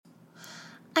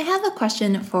I have a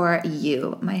question for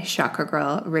you, my Chakra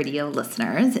Girl radio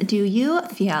listeners. Do you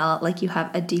feel like you have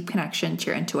a deep connection to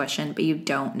your intuition, but you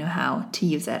don't know how to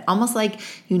use it? Almost like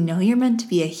you know you're meant to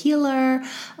be a healer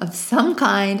of some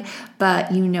kind,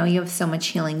 but you know you have so much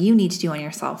healing you need to do on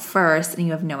yourself first, and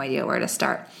you have no idea where to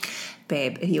start.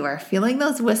 Babe, if you are feeling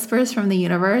those whispers from the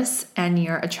universe and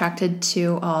you're attracted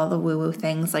to all the woo-woo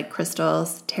things like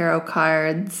crystals, tarot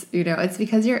cards, it's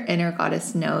because your inner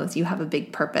goddess knows you have a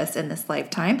big purpose in this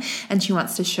lifetime and she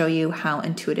wants to show you how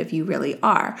intuitive you really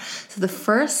are. So the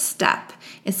first step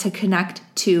is to connect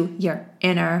to your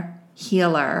inner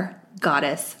healer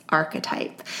goddess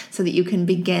archetype so that you can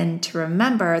begin to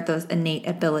remember those innate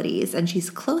abilities, and she's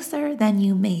closer than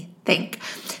you may think.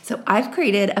 So I've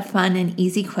created a fun and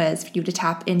easy quiz for you to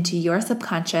tap into your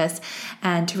subconscious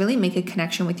and to really make a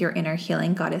connection with your inner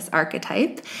healing goddess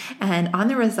archetype. And on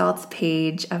the results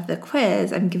page of the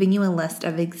quiz, I'm giving you a list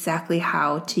of exactly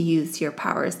how to use your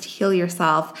powers to heal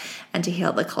yourself and to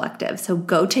heal the collective. So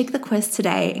go take the quiz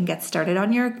today and get started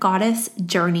on your goddess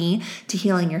journey to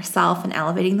healing yourself and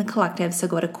elevating the collective. So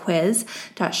go to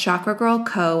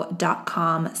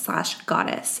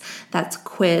quiz.chakragirlco.com/goddess. That's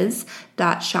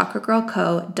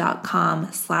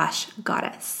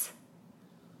quiz.chakragirlco.com/goddess.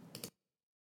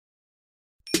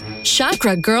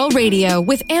 Chakra Girl Radio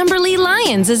with Amberly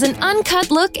Lyons is an uncut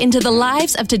look into the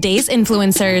lives of today's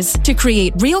influencers to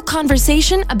create real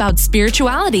conversation about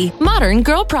spirituality, modern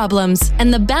girl problems,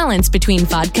 and the balance between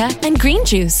vodka and green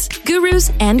juice,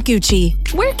 gurus and Gucci.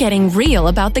 We're getting real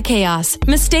about the chaos,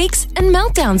 mistakes, and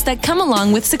meltdowns that come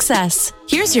along with success.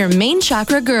 Here's your main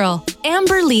Chakra Girl,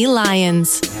 Amberly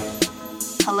Lyons.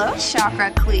 Hello, Chakra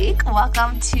Clique.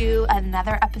 Welcome to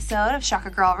another episode of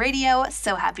Chakra Girl Radio.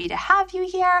 So happy to have you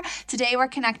here. Today we're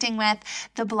connecting with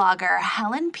the blogger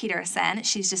Helen Peterson.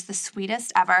 She's just the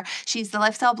sweetest ever. She's the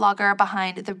lifestyle blogger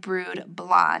behind The Brood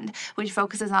Blonde, which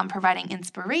focuses on providing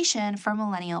inspiration for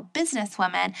millennial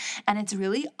businesswomen. And it's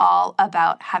really all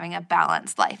about having a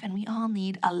balanced life. And we all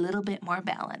need a little bit more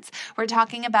balance. We're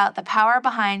talking about the power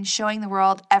behind showing the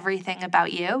world everything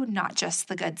about you, not just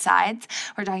the good sides.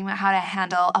 We're talking about how to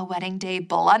handle a wedding day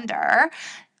blunder.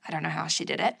 I don't know how she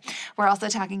did it. We're also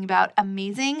talking about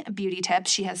amazing beauty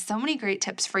tips. She has so many great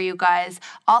tips for you guys.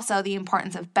 Also, the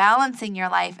importance of balancing your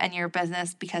life and your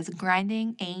business because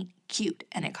grinding ain't cute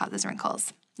and it causes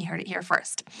wrinkles. You heard it here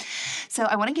first. So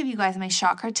I want to give you guys my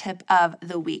chakra tip of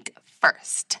the week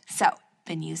first. So,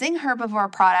 been using Herbivore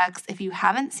products. If you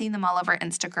haven't seen them all over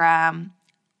Instagram,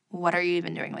 what are you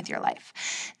even doing with your life?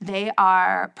 They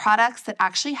are products that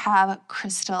actually have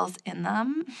crystals in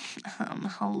them.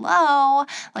 Hello,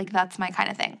 like that's my kind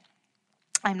of thing.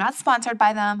 I'm not sponsored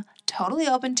by them, totally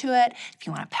open to it if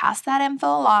you want to pass that info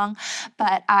along,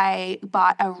 but I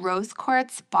bought a rose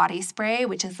quartz body spray,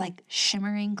 which is like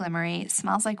shimmering, glimmery, it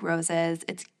smells like roses,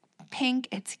 it's pink,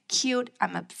 it's cute,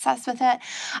 I'm obsessed with it.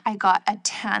 I got a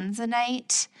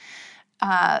tanzanite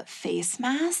face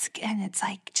mask, and it's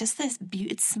like just this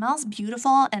it smells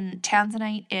beautiful, and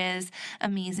tanzanite is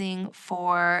amazing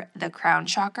for the crown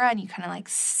chakra, and you kind of like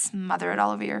smother it all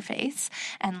over your face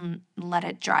and let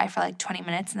it dry for like 20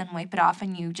 minutes and then wipe it off,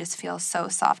 and you just feel so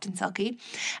soft and silky.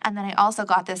 And then I also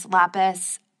got this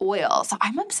lapis oil. So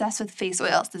I'm obsessed with face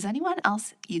oils. Does anyone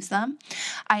else use them?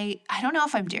 I don't know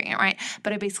if I'm doing it right,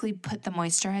 but I basically put the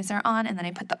moisturizer on and then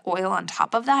I put the oil on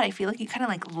top of that. I feel like it kind of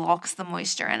like locks the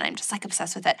moisture and I'm just like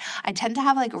obsessed with it. I tend to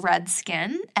have like red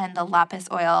skin and the lapis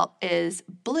oil is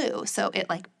blue. So it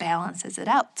like balances it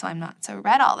out. So I'm not so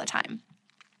red all the time.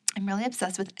 I'm really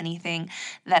obsessed with anything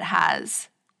that has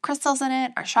crystals in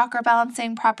it or chakra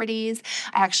balancing properties.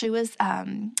 I actually was,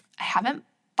 I haven't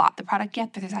bought the product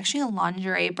yet, but there's actually a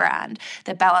lingerie brand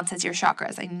that balances your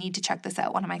chakras. I need to check this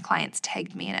out. One of my clients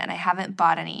tagged me in it and I haven't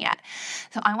bought any yet.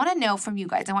 So I want to know from you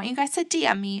guys. I want you guys to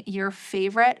DM me your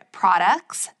favorite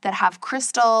products that have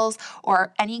crystals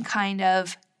or any kind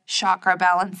of chakra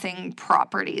balancing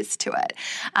properties to it.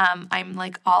 I'm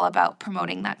like all about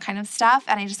promoting that kind of stuff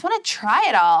and I just want to try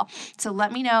it all. So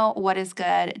let me know what is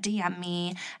good. DM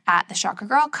me at the Chakra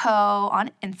Girl Co.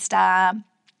 on Insta.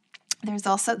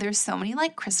 There's so many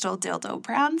like crystal dildo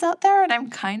brands out there and I'm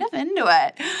kind of into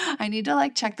it. I need to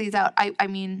like check these out. I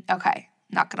mean, okay,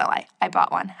 not gonna lie. I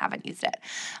bought one, haven't used it.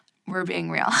 We're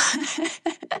being real.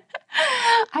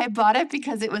 I bought it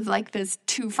because it was like this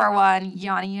 2-for-1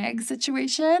 yoni egg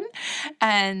situation.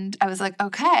 And I was like,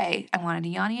 okay, I wanted a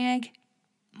yoni egg.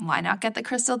 Why not get the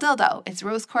crystal dildo? It's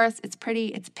rose quartz, it's pretty,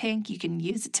 it's pink. You can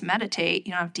use it to meditate.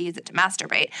 You don't have to use it to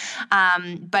masturbate.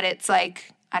 But it's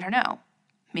like, I don't know.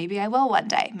 Maybe I will one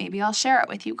day. Maybe I'll share it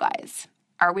with you guys.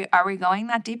 Are we going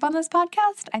that deep on this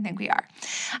podcast? I think we are.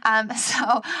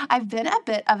 So I've been a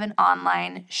bit of an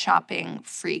online shopping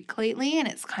freak lately, and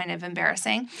it's kind of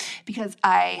embarrassing because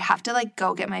I have to like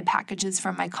go get my packages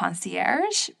from my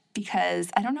concierge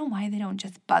because I don't know why they don't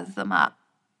just buzz them up.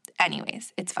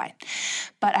 Anyways, it's fine.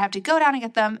 But I have to go down and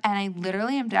get them, and I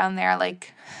literally am down there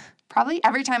like probably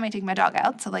every time I take my dog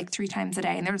out, so like 3 times a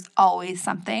day, and there's always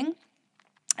something.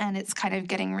 And it's kind of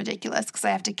getting ridiculous because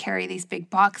I have to carry these big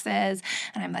boxes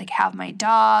and I'm like, have my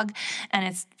dog, and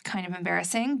it's kind of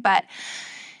embarrassing, but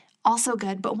also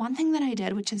good. But one thing that I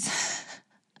did, which is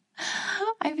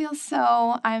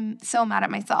I'm so mad at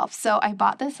myself. So I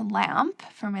bought this lamp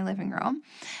for my living room,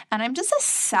 and I'm just a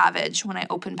savage when I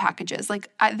open packages. Like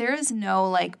there is no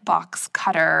like box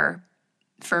cutter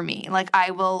for me. Like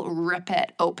I will rip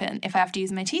it open. If I have to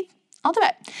use my teeth, I'll do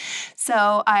it.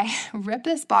 So I ripped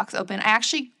this box open. I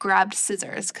actually grabbed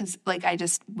scissors because like I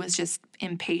was just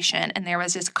impatient, and there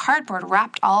was just cardboard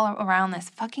wrapped all around this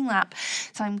fucking lamp.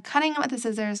 So I'm cutting it with the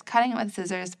scissors,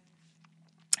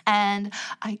 and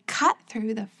I cut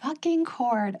through the fucking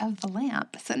cord of the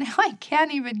lamp. So now I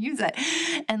can't even use it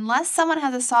unless someone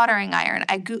has a soldering iron.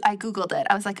 I Googled it.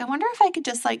 I was like, I wonder if I could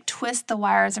just like twist the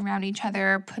wires around each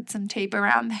other, put some tape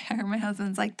around there. My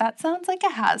husband's like, that sounds like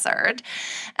a hazard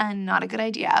and not a good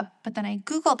idea. But then I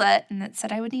Googled it, and it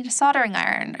said I would need a soldering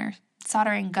iron or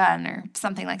soldering gun or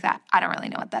something like that. I don't really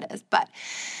know what that is, but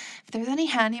if there's any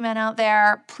handyman out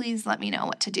there, please let me know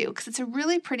what to do because it's a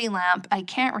really pretty lamp. I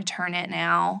can't return it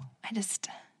now. I just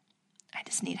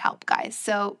need help, guys.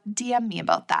 So DM me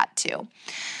about that too.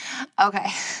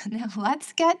 Okay, now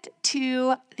let's get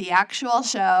to the actual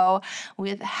show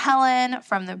with Helen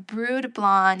from The Brood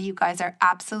Blonde. You guys are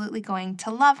absolutely going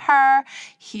to love her.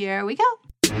 Here we go.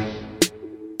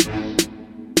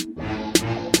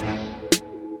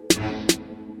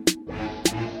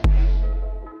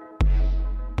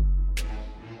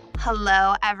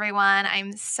 Hello, everyone.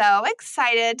 I'm so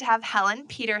excited to have Helen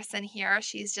Petersen here.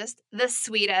 She's just the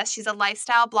sweetest. She's a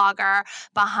lifestyle blogger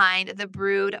behind The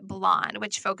Brood Blonde,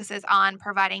 which focuses on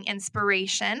providing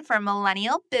inspiration for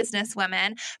millennial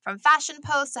businesswomen from fashion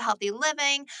posts to healthy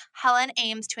living. Helen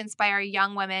aims to inspire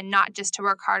young women not just to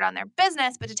work hard on their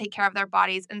business, but to take care of their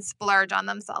bodies and splurge on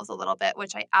themselves a little bit,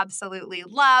 which I absolutely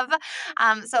love.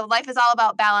 So life is all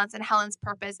about balance, and Helen's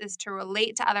purpose is to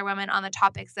relate to other women on the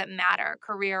topics that matter: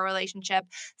 career, relationship,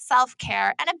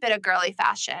 self-care, and a bit of girly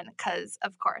fashion, because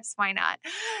of course, why not?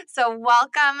 So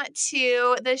welcome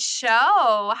to the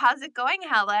show. How's it going,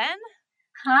 Helen?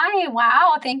 Hi,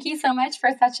 wow. Thank you so much for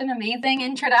such an amazing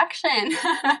introduction. Of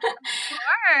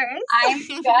course. I'm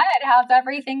good. How's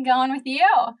everything going with you?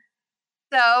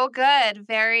 So good.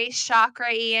 Very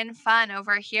chakra-y and fun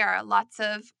over here. Lots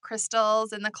of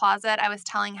crystals in the closet. I was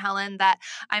telling Helen that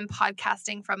I'm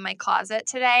podcasting from my closet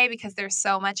today because there's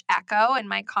so much echo in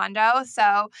my condo.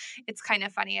 So it's kind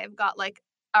of funny. I've got like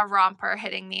a romper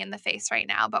hitting me in the face right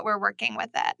now, but we're working with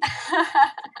it.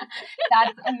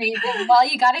 That's amazing. Well,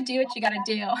 you got to do what you got to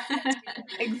do.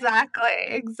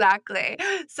 Exactly.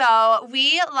 So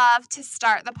we love to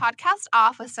start the podcast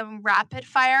off with some rapid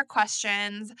fire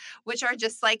questions, which are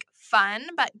just like fun,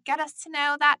 but get us to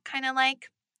know that kind of like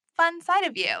fun side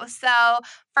of you. So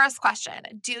first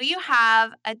question, do you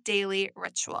have a daily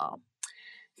ritual?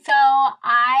 So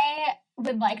I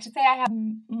would like to say I have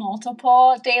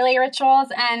multiple daily rituals,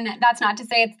 and that's not to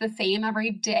say it's the same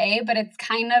every day, but it's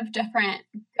kind of different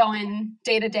going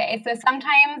day to day. So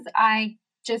sometimes I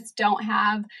just don't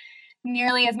have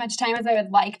nearly as much time as I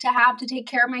would like to have to take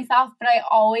care of myself, but I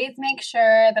always make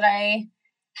sure that I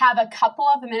have a couple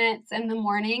of minutes in the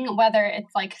morning, whether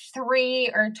it's like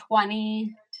 3 or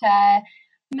 20, to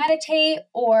meditate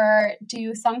or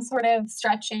do some sort of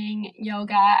stretching,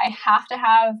 yoga. I have to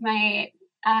have my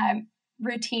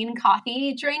routine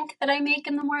coffee drink that I make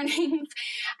in the mornings.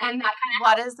 And that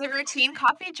what is the routine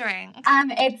coffee drink?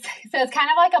 It's kind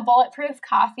of like a bulletproof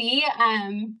coffee.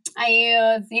 I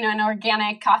use, an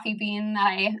organic coffee beans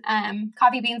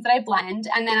that I blend,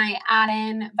 and then I add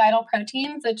in Vital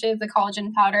Proteins, which is a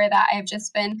collagen powder that I've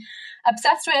just been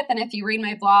obsessed with. And if you read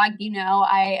my blog,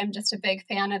 I am just a big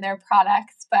fan of their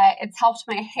products, but it's helped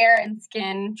my hair and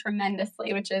skin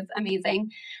tremendously, which is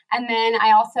amazing. And then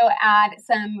I also add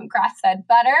some grass-fed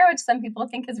butter, which some people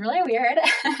think is really weird,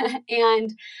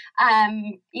 and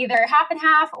either half and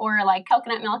half or like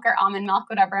coconut milk or almond milk,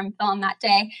 whatever I'm feeling that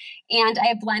day. And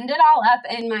I blend it all up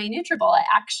in my NutriBullet,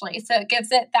 actually. So it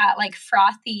gives it that like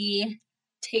frothy,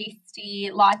 tasty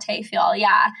latte feel.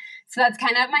 Yeah. So that's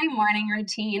kind of my morning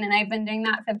routine. And I've been doing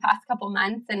that for the past couple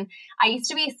months. And I used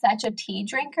to be such a tea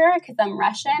drinker because I'm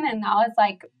Russian, and that was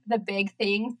like the big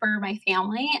thing for my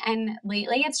family. And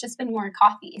lately it's just been more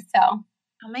coffee. So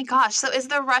Oh my gosh. So is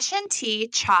the Russian tea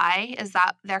chai, is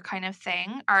that their kind of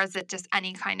thing, or is it just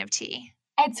any kind of tea?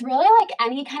 It's really like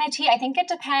any kind of tea. I think it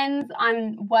depends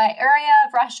on what area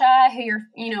of Russia,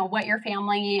 what your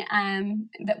family,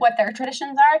 what their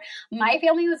traditions are. My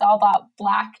family was all about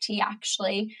black tea,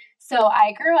 actually. So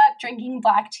I grew up drinking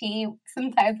black tea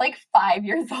since I was like 5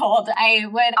 years old. I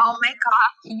would, Oh my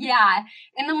gosh. yeah,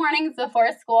 in the mornings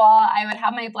before school, I would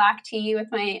have my black tea with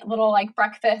my little like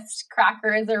breakfast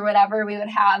crackers or whatever we would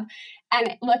have.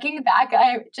 And looking back,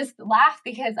 I just laugh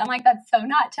because I'm like, that's so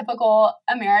not typical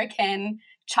American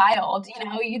child.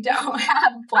 You don't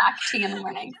have black tea in the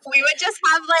morning. We would just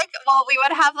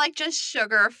have just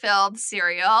sugar-filled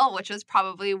cereal, which was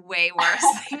probably way worse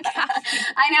than caffeine.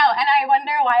 I know, and I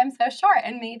wonder why I'm so short,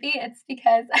 and maybe it's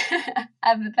because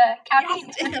of the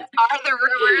caffeine. Yes, are the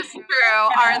rumors true?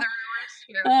 Are the rumors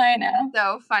true? I know.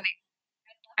 So funny.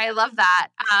 I love that.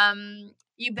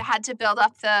 You had to build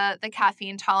up the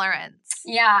caffeine tolerance.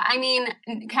 Yeah, I mean,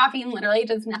 caffeine literally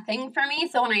does nothing for me.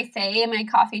 So when I say my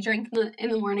coffee drink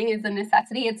in the morning is a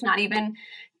necessity, it's not even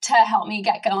to help me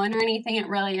get going or anything. It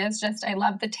really is just I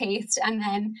love the taste. And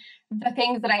then the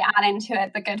things that I add into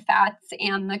it, the good fats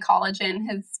and the collagen,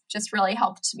 has just really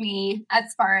helped me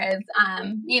as far as,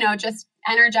 just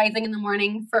energizing in the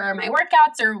morning for my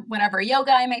workouts or whatever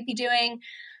yoga I might be doing.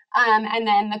 And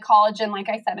then the collagen, like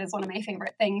I said, is one of my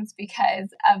favorite things because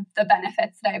of the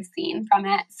benefits that I've seen from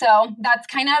it. So that's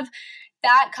kind of,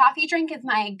 that coffee drink is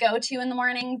my go-to in the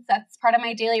mornings. That's part of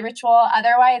my daily ritual.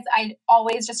 Otherwise, I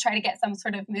always just try to get some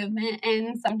sort of movement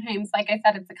in. Sometimes, like I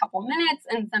said, it's a couple minutes,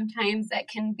 and sometimes it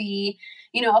can be,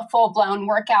 a full-blown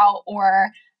workout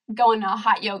or going to a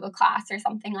hot yoga class or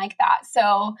something like that.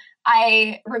 So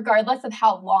regardless of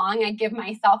how long, I give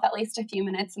myself at least a few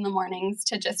minutes in the mornings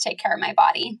to just take care of my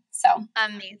body. So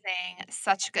amazing.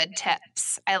 Such good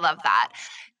tips. I love that.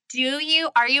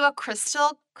 Are you a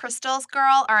crystals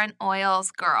girl or an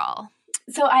oils girl?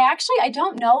 So I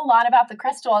don't know a lot about the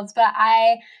crystals, but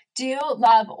I do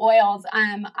love oils.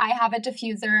 I have a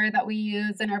diffuser that we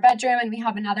use in our bedroom, and we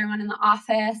have another one in the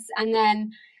office. And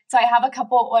then so I have a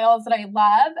couple oils that I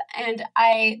love, and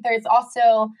there's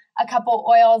also a couple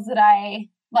oils that I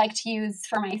like to use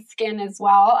for my skin as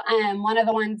well. One of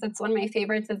the ones that's one of my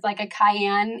favorites is like a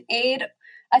cayenne aid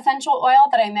essential oil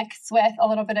that I mix with a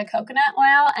little bit of coconut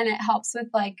oil, and it helps with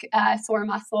like sore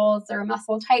muscles or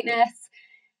muscle tightness,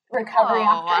 recovery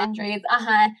after injuries.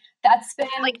 That's been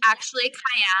like actually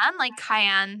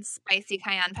cayenne, spicy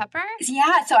cayenne pepper.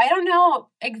 Yeah. So I don't know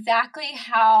exactly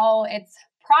how it's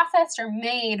processed or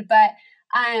made, but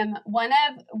one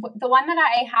that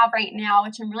I have right now,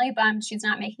 which I'm really bummed she's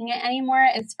not making it anymore,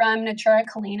 is from Natura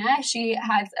Colina. She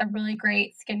has a really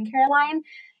great skincare line,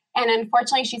 and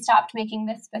unfortunately she stopped making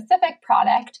this specific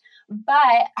product,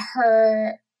 but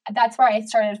that's where I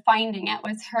started finding it,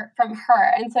 was from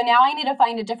her. And so now I need to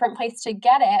find a different place to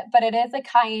get it, but it is a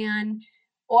cayenne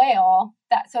oil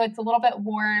so it's a little bit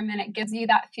warm, and it gives you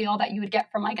that feel that you would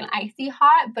get from like an icy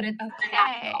hot, but it's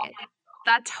natural.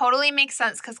 That totally makes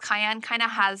sense, because cayenne kind of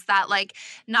has that like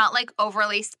not like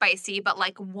overly spicy but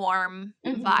like warm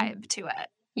vibe to it.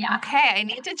 Yeah. Okay, I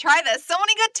need to try this. So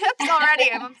many good tips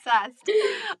already. I'm obsessed.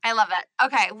 I love it.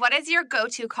 Okay, what is your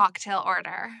go-to cocktail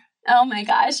order? Oh my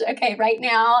gosh. Okay, right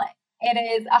now it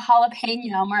is a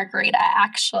jalapeno margarita,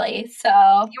 actually. So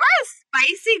you're a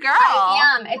spicy girl.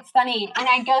 I am. It's funny. And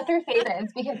I go through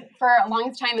phases because for a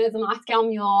long time it was a Moscow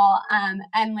Mule.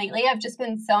 And lately I've just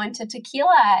been so into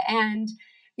tequila. And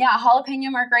yeah,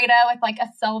 jalapeno margarita with like a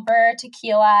silver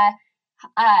tequila,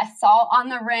 salt on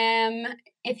the rim.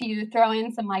 If you throw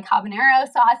in some like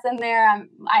habanero sauce in there,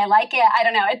 I like it. I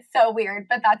don't know. It's so weird,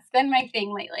 but that's been my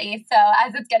thing lately. So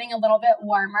as it's getting a little bit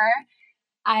warmer,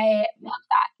 I love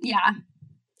that. Yeah.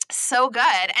 So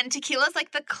good. And tequila is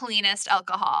like the cleanest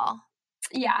alcohol.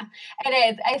 Yeah, it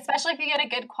is. Especially if you get a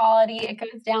good quality, it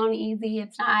goes down easy.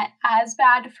 It's not as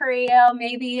bad for you,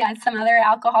 maybe, as some other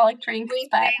alcoholic drinks.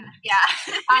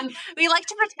 Yeah. We like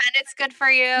to pretend it's good for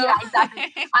you. Yeah,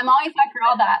 exactly. I'm always that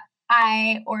girl that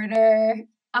I order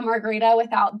a margarita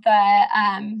without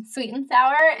the sweet and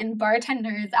sour, and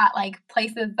bartenders at like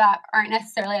places that aren't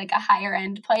necessarily like a higher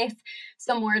end place,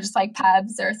 so more just like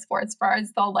pubs or sports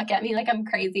bars, they'll look at me like I'm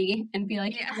crazy and be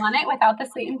like, "You want it without the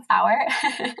sweet and sour?"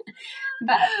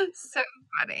 But so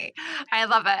funny. I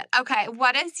love it. Okay,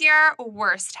 what is your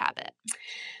worst habit?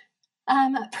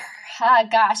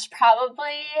 Gosh,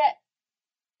 probably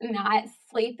not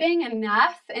sleeping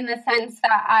enough, in the sense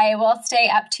that I will stay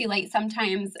up too late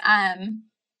sometimes.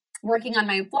 working on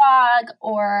my blog,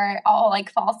 or I'll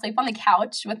like fall asleep on the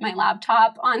couch with my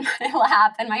laptop on my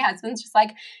lap. And my husband's just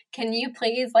like, can you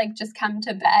please like just come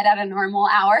to bed at a normal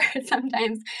hour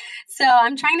sometimes? So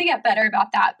I'm trying to get better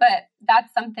about that. But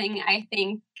that's something I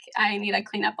think I need to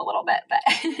clean up a little bit. But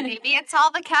maybe it's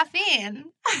all the caffeine.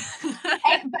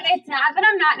 But it's not that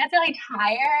I'm not necessarily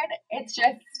tired. It's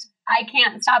just I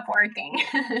can't stop working.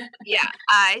 Yeah,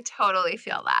 I totally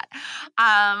feel that.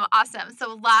 Awesome.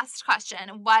 So last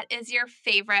question. What is your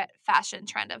favorite fashion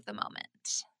trend of the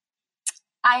moment?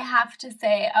 I have to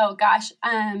say, oh gosh,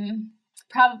 I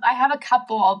have a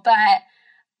couple, but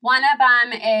one of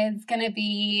them is going to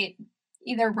be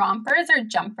either rompers or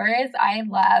jumpers. I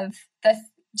love this.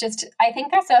 I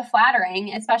think they're so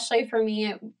flattering, especially for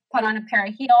me. Put on a pair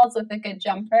of heels with a good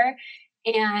jumper,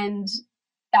 and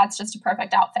that's just a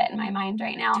perfect outfit in my mind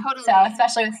right now. Totally. So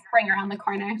especially with spring around the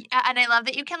corner. Yeah, and I love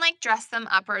that you can like dress them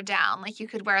up or down. Like you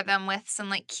could wear them with some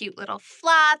like cute little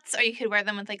flats, or you could wear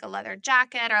them with like a leather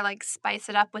jacket, or like spice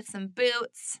it up with some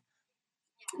boots.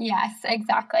 Yes,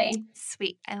 exactly.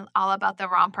 Sweet. I'm all about the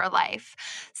romper life.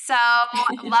 So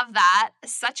love that.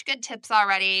 Such good tips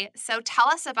already. So tell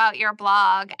us about your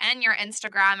blog and your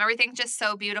Instagram. Everything's just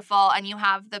so beautiful, and you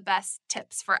have the best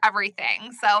tips for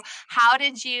everything. So how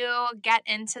did you get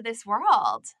into this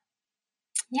world?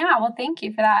 Yeah, well, thank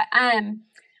you for that.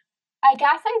 I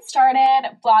guess I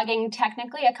started blogging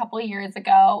technically a couple years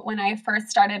ago when I first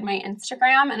started my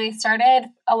Instagram, and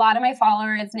a lot of my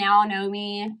followers now know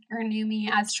me or knew me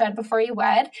as Shred Before You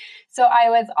Wed. So I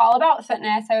was all about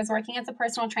fitness. I was working as a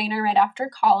personal trainer right after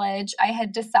college. I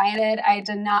had decided I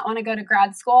did not want to go to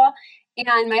grad school,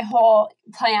 and my whole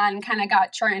plan kind of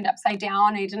got turned upside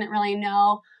down. I didn't really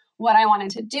know what I wanted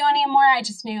to do anymore. I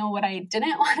just knew what I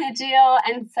didn't want to do.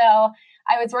 And so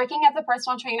I was working as a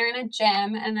personal trainer in a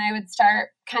gym, and I would start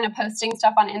kind of posting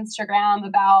stuff on Instagram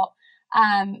about,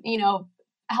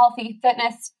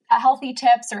 healthy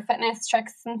tips or fitness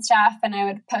tricks and stuff. And I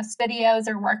would post videos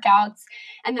or workouts,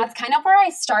 and that's kind of where I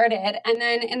started. And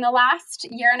then in the last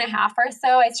year and a half or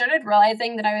so, I started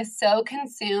realizing that I was so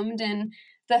consumed in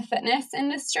the fitness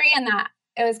industry, and that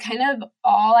it was kind of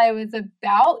all I was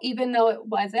about, even though it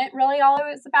wasn't really all I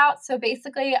was about. So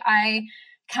basically, I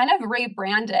kind of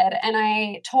rebranded, and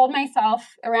I told myself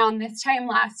around this time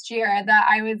last year that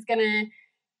I was going to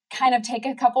kind of take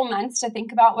a couple months to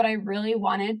think about what I really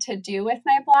wanted to do with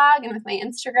my blog and with my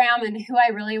Instagram, and who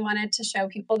I really wanted to show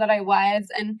people that I was.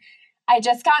 And I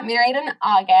just got married in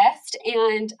August,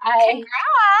 and Congrats.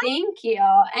 Thank you.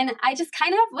 And I just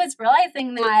kind of was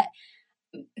realizing that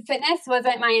fitness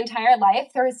wasn't my entire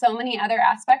life. There were so many other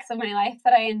aspects of my life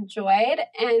that I enjoyed,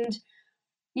 and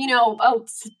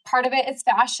part of it is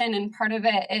fashion, and part of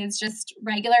it is just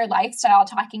regular lifestyle,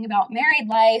 talking about married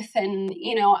life. And,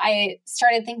 I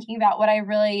started thinking about what I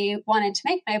really wanted to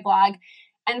make my blog.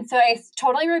 And so I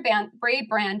totally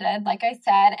rebranded, like I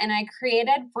said, and I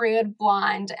created Brood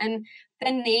Blonde. And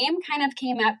the name kind of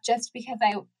came up just because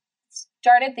I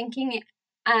started thinking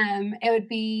it would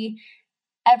be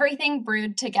everything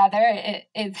brewed together. It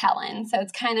is Helen. So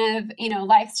it's kind of,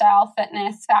 lifestyle,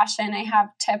 fitness, fashion. I have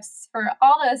tips for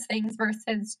all those things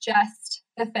versus just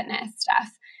the fitness stuff.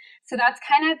 So that's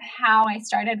kind of how I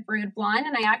started Brood Blonde.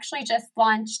 And I actually just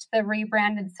launched the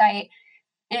rebranded site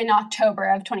in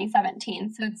October of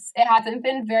 2017. So it hasn't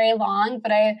been very long,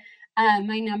 but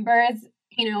my numbers,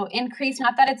 increased.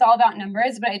 Not that it's all about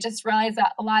numbers, but I just realized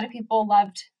that a lot of people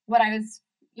loved what I was,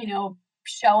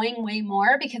 showing way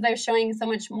more, because I was showing so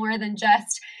much more than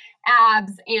just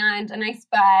abs and a nice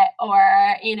butt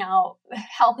or,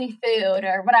 healthy food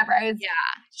or whatever. I was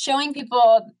showing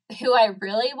people who I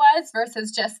really was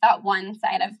versus just that one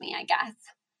side of me, I guess.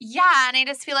 Yeah, and I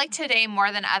just feel like today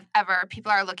more than ever,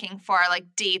 people are looking for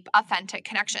like deep, authentic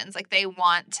connections. Like they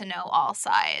want to know all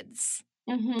sides.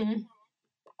 Mm-hmm.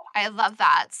 I love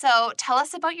that. So tell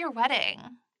us about your wedding.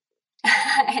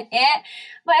 It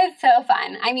was so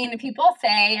fun. I mean, people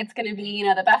say it's going to be,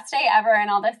 the best day ever and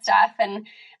all this stuff. And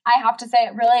I have to say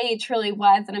it really, truly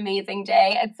was an amazing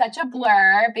day. It's such a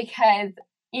blur because,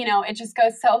 it just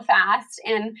goes so fast.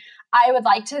 And I would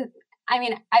like to,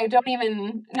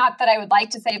 not that I would like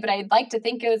to say, but I'd like to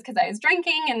think it was because I was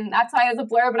drinking and that's why it was a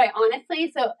blur. But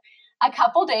so a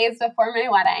couple days before my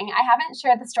wedding, I haven't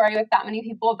shared the story with that many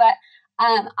people, but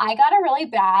I got a really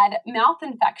bad mouth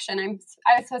infection.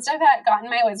 I was supposed to have gotten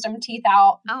my wisdom teeth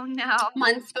out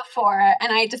months before,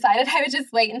 and I decided I would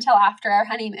just wait until after our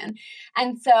honeymoon.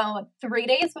 And so 3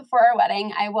 days before our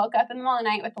wedding, I woke up in the middle of the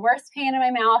night with the worst pain in my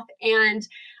mouth, and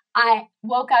I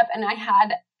woke up and I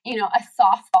had, a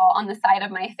softball on the side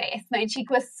of my face. My cheek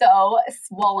was so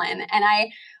swollen, and I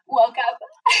woke up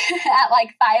at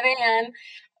like 5 a.m.,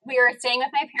 we were staying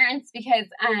with my parents because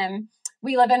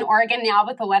we live in Oregon now,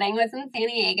 but the wedding was in San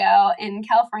Diego in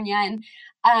California.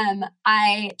 And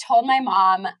I told my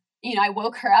mom, I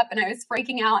woke her up and I was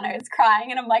freaking out and I was crying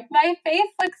and I'm like, my face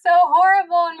looks so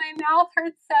horrible and my mouth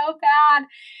hurts so bad.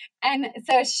 And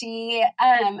so she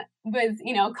was,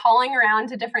 calling around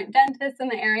to different dentists in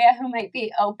the area who might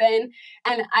be open.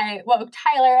 And I woke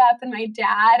Tyler up and my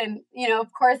dad and,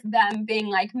 of course, them being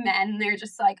like men, they're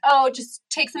just like, oh, just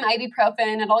take some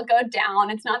ibuprofen. It'll go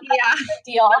down. It's not that big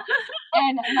a deal.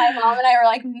 And my mom and I were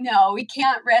like, no, we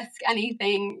can't risk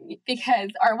anything because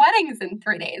our wedding's in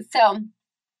 3 days. So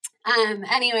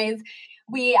anyways,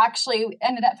 we actually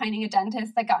ended up finding a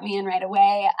dentist that got me in right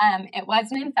away. It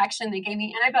was an infection. They gave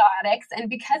me antibiotics. And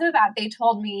because of that, they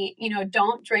told me,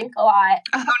 don't drink a lot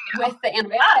with the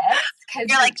antibiotics. Because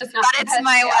you're like, just not but it's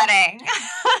my wedding.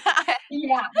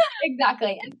 Yeah,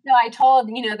 exactly. And so I told,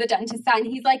 the dentist that, and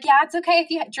he's like, yeah, it's okay if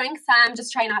you drink some,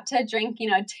 just try not to drink,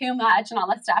 too much and all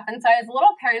this stuff. And so I was a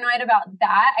little paranoid about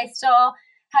that. I still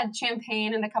had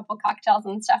champagne and a couple cocktails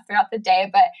and stuff throughout the day.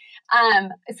 But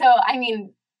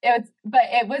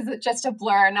it was just a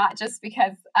blur, not just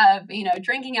because of,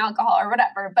 drinking alcohol or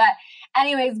whatever. But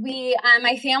anyways,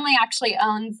 my family actually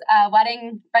owns a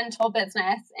wedding rental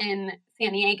business in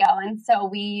San Diego. And so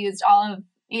we used all of,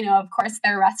 of course,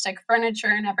 their rustic furniture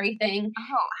and everything.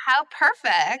 Oh, how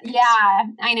perfect. Yeah,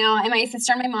 I know. And my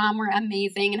sister and my mom were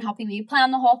amazing in helping me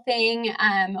plan the whole thing.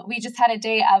 We just had a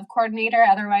day of coordinator.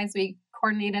 Otherwise, we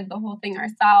coordinated the whole thing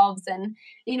ourselves. And,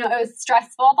 it was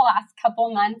stressful the last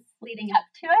couple months leading up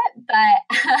to it,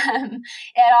 but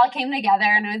it all came together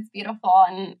and it was beautiful.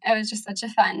 And it was just such a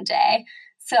fun day.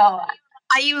 So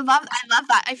I love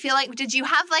that. I feel like, did you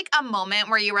have like a moment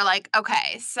where you were like,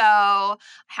 okay, so I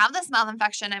have this mouth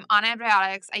infection. I'm on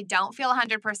antibiotics. I don't feel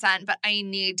 100%, but I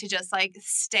need to just like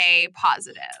stay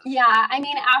positive. Yeah. I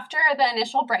mean, after the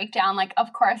initial breakdown, like,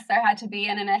 of course there had to be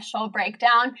an initial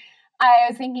breakdown. I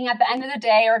was thinking at the end of the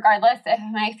day, regardless if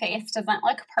my face doesn't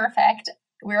look perfect,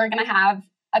 we were going to have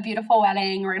a beautiful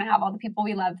wedding. We're going to have all the people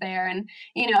we love there and,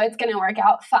 it's going to work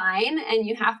out fine. And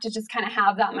you have to just kind of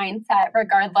have that mindset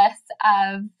regardless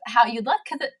of how you look.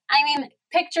 Because,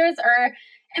 pictures are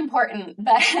important,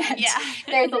 but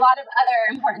there's a lot of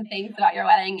other important things about your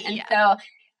wedding. And so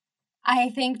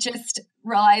I think just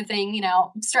realizing,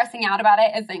 stressing out about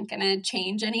it isn't going to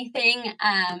change anything.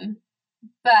 And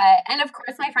of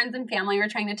course, my friends and family were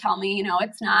trying to tell me,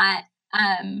 it's not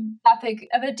that big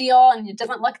of a deal and it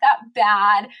doesn't look that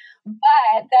bad.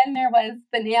 But then there was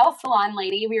the nail salon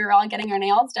lady. We were all getting our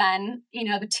nails done,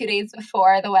 the 2 days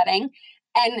before the wedding.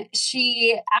 And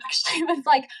she actually was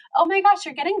like, oh my gosh,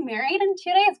 you're getting married in 2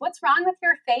 days. What's wrong with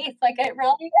your face? Like it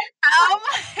really. Oh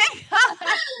my God.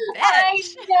 I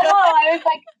know. I was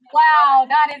like, wow,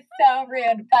 that is so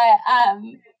rude. But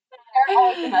they're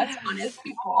always the most honest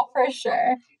people for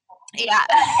sure. Yeah.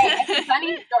 But, hey, it's a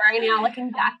funny story now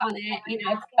looking back on it.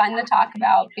 It's fun to talk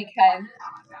about because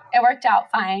it worked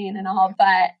out fine and all,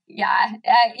 but yeah,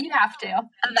 you have to.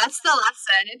 And that's the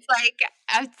lesson. It's like,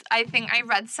 I think I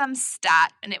read some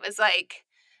stat and it was like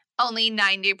only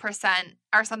 90%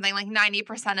 or something like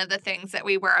 90% of the things that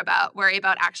we worry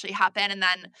about actually happen. And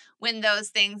then when those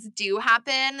things do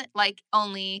happen, like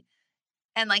only,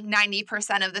 and like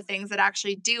 90% of the things that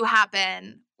actually do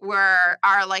happen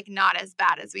are like not as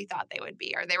bad as we thought they would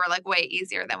be, or they were like way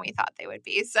easier than we thought they would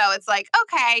be. So it's like,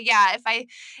 okay, yeah,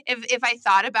 if I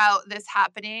thought about this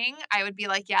happening, I would be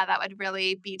like, yeah, that would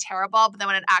really be terrible. But then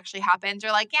when it actually happens,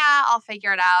 you're like, yeah, I'll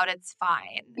figure it out. It's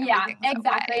fine. Yeah,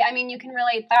 exactly. Okay. You can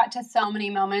relate that to so many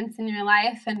moments in your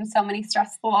life and so many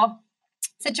stressful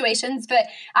situations. But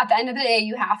at the end of the day,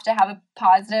 you have to have a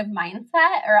positive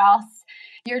mindset or else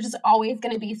you're just always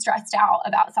going to be stressed out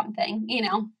about something,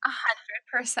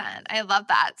 100%. I love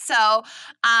that. So,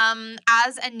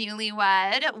 as a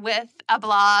newlywed with a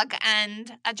blog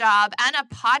and a job and a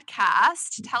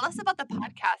podcast, tell us about the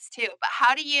podcast too. But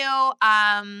how do you,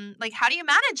 how do you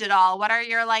manage it all? What are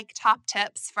your top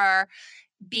tips for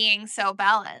being so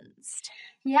balanced?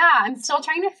 Yeah, I'm still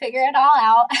trying to figure it all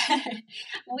out.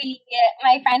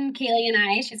 My friend Kaylee and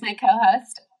I, she's my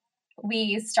co-host,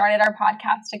 we started our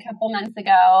podcast a couple months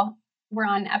ago. We're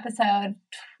on episode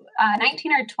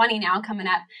 19 or 20 now coming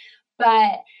up.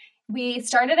 But we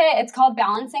started it. It's called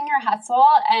Balancing Your Hustle.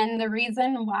 And the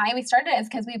reason why we started it is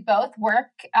because we both work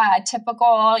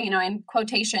typical, in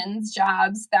quotations,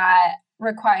 jobs that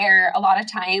require a lot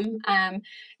of time.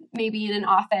 Maybe in an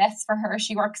office. For her,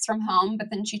 she works from home,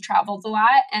 but then she travels a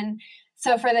lot. And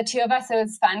so for the two of us, it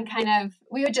was fun.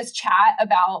 We would just chat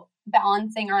about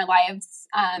balancing our lives.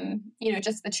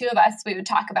 Just the two of us, we would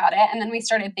talk about it. And then we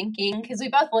started thinking, because we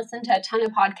both listened to a ton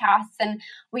of podcasts and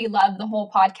we love the whole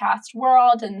podcast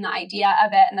world and the idea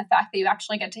of it and the fact that you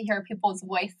actually get to hear people's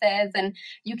voices and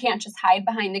you can't just hide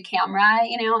behind the camera,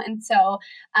 And so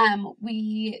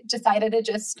we decided to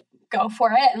just go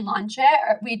for it and launch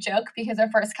it. We joke because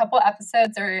our first couple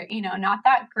episodes are, not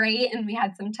that great and we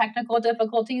had some technical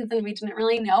difficulties and we didn't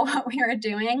really know what we were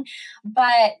doing.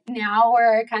 But now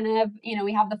we're kind of,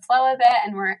 we have the flow of it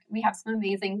and we have some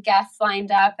amazing guests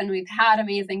lined up and we've had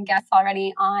amazing guests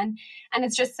already on. And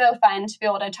it's just so fun to be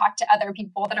able to talk to other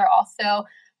people that are also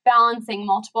balancing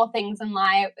multiple things in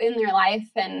their life.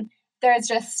 And there's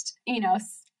just,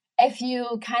 if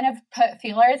you kind of put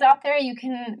feelers out there, you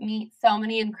can meet so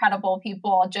many incredible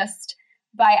people just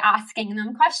by asking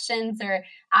them questions or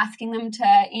asking them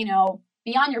to,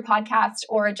 be on your podcast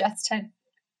or just to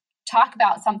talk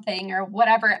about something or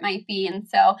whatever it might be. And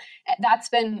so that's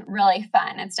been really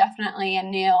fun. It's definitely a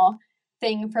new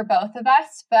thing for both of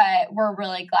us, but we're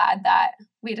really glad that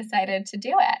we decided to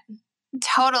do it.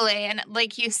 Totally. And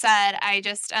like you said, I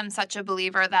just am such a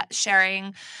believer that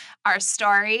sharing our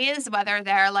stories, whether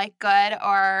they're like good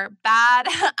or bad,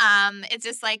 it's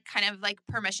just like kind of like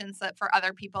permission slip for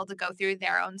other people to go through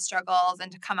their own struggles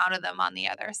and to come out of them on the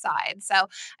other side. So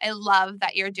I love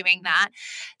that you're doing that.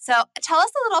 So tell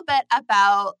us a little bit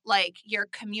about like your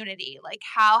community. Like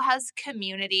how has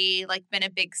community like been a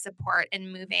big support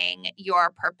in moving your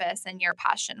purpose and your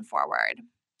passion forward?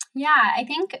 Yeah, I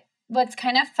think what's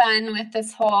kind of fun with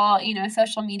this whole,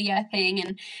 social media thing,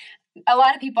 and a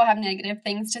lot of people have negative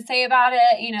things to say about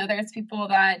it. There's people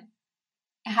that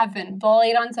have been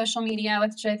bullied on social media,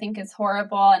 which I think is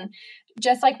horrible. And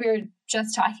just like we were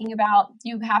just talking about,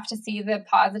 you have to see the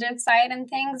positive side in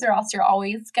things or else you're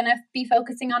always going to be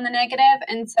focusing on the negative.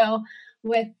 And so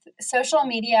with social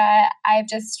media, I've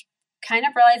just kind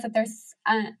of realized that there's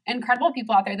incredible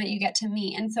people out there that you get to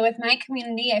meet. And so with my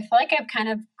community, I feel like I've kind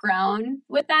of grown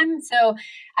with them. So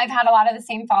I've had a lot of the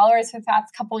same followers for the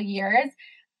past couple of years.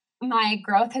 My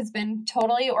growth has been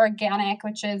totally organic,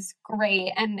 which is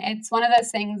great. And it's one of those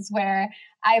things where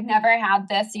I've never had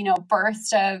this,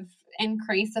 burst of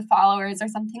increase of followers or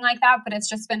something like that, but it's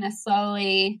just been a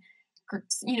slowly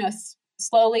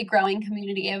growing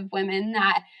community of women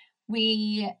that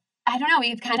we've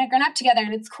kind of grown up together.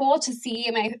 And it's cool to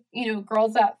see my,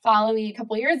 girls that follow me a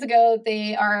couple of years ago,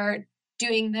 they are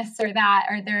doing this or that,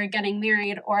 or they're getting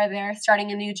married, or they're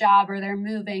starting a new job, or they're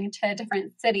moving to a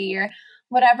different city, or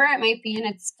whatever it might be. And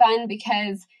it's fun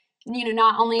because,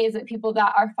 not only is it people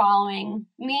that are following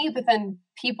me, but then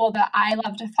people that I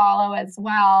love to follow as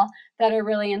well that are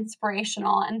really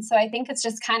inspirational. And so I think it's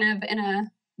just kind of in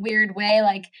a weird way,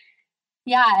 like,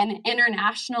 an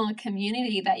international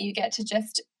community that you get to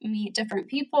just meet different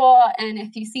people. And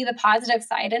if you see the positive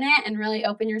side in it and really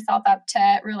open yourself up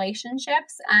to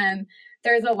relationships,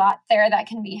 there's a lot there that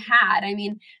can be had. I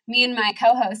mean, me and my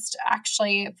co-host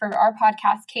actually for our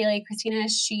podcast, Kaylee Christina,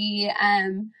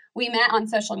 we met on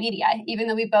social media. Even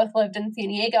though we both lived in San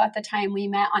Diego at the time, we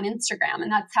met on Instagram.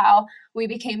 And that's how we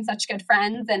became such good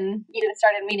friends and,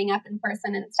 started meeting up in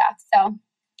person and stuff. So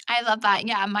I love that.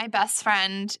 Yeah, my best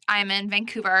friend, I'm in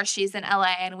Vancouver. She's in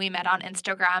LA and we met on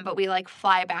Instagram, but we like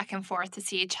fly back and forth to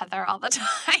see each other all the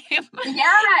time.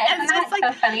 Yeah, isn't that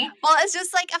so funny? Well, it's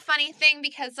just like a funny thing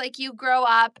because like you grow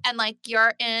up and like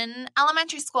you're in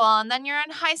elementary school and then you're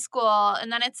in high school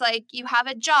and then it's like you have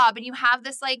a job and you have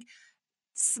this like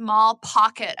small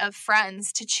pocket of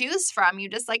friends to choose from. You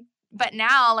just like, but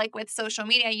now like with social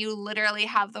media, you literally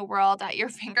have the world at your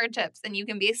fingertips and you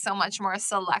can be so much more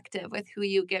selective with who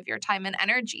you give your time and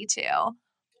energy to.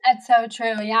 That's so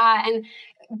true. Yeah. And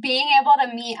being able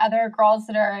to meet other girls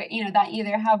that are, that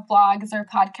either have blogs or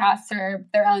podcasts or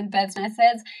their own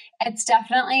businesses, it's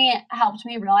definitely helped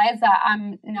me realize that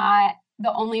I'm not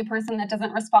the only person that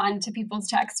doesn't respond to people's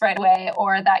texts right away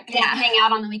or that can't hang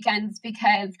out on the weekends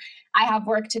because I have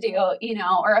work to do,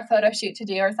 or a photo shoot to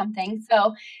do or something.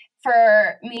 So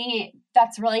for me,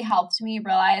 that's really helped me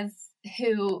realize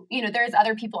who, there's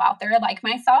other people out there like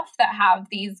myself that have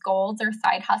these goals or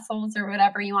side hustles or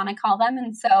whatever you want to call them.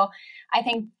 And so I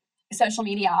think social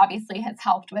media obviously has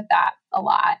helped with that a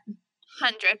lot.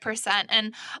 100%.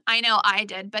 And I know I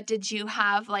did, but did you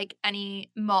have like any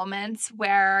moments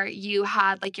where you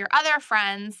had like your other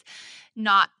friends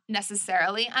not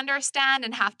necessarily understand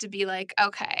and have to be like,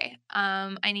 okay,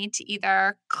 I need to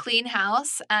either clean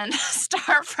house and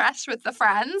start fresh with the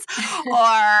friends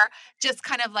or just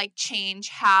kind of like change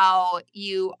how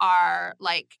you are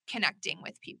like connecting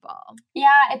with people. Yeah,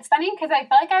 it's funny because I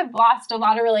feel like I've lost a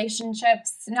lot of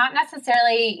relationships, not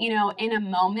necessarily, in a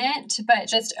moment, but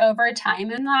just over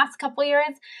time in the last couple of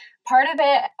years. Part of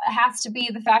it has to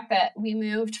be the fact that we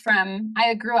moved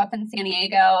I grew up in San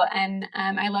Diego and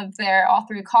I lived there all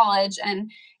through college.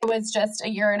 And it was just a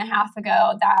year and a half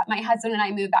ago that my husband and I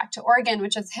moved back to Oregon,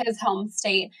 which is his home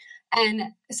state.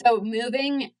 And so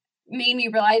moving made me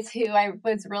realize who I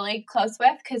was really close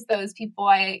with because those people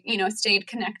I, stayed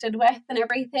connected with and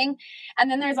everything.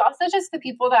 And then there's also just the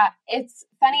people that it's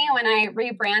funny when I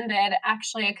rebranded,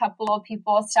 actually a couple of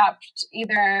people stopped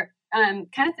either kind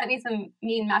of sent me some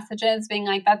mean messages being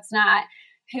like, that's not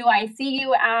who I see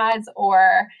you as,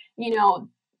 or,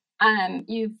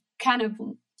 you've kind of,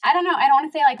 I don't know, I don't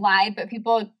want to say like lied, but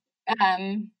people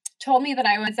told me that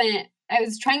I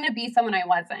was trying to be someone I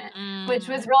wasn't, which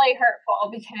was really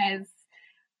hurtful because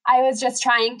I was just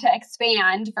trying to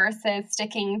expand versus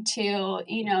sticking to,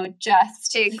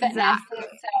 just fitness.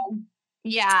 So,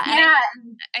 yeah.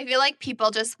 And I feel like people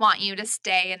just want you to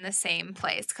stay in the same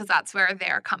place because that's where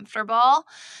they're comfortable.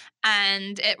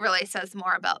 And it really says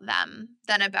more about them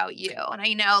than about you. And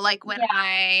I know like when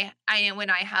I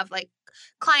have like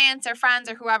clients or friends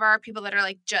or whoever, people that are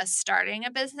like just starting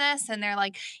a business and they're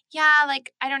like, yeah,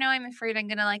 like, I don't know, I'm afraid I'm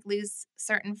going to like lose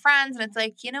certain friends. And it's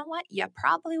like, you know what? You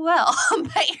probably will,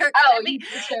 but you're going to be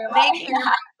making room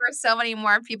for so many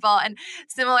more people. And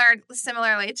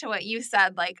similarly to what you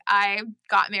said, like I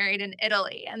got married in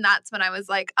Italy and that's when I was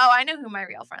like, oh, I know who my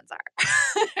real friends are.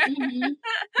 Mm-hmm.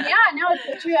 Yeah, no, it's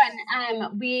so true. And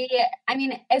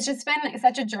it's just been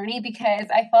such a journey because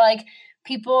I feel like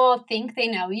people think they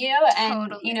know you and,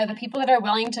 Totally. The people that are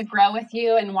willing to grow with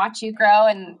you and watch you grow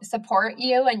and support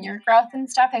you and your growth and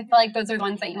stuff, I feel like those are the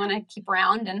ones that you want to keep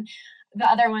around. And the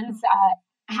other ones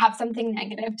that have something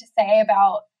negative to say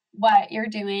about what you're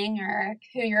doing or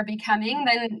who you're becoming,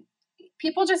 then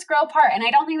people just grow apart. And I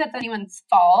don't think that's anyone's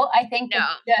fault. I think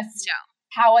it's just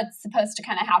how it's supposed to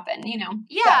kind of happen,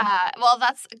 Yeah. So. Well,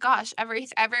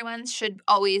 everyone should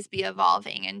always be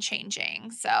evolving and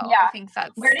changing. So I think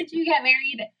that's. Where did you get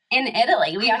married in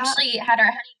Italy? We actually had our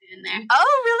honeymoon there.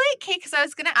 Oh, really? Okay, because I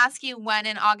was going to ask you when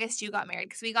in August you got married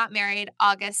because we got married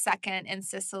August 2nd in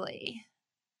Sicily.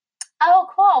 Oh,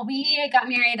 cool. We got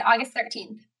married August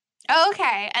 13th.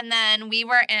 Okay. And then we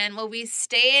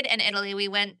stayed in Italy. We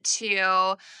went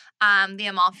to the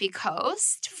Amalfi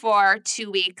Coast for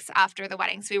 2 weeks after the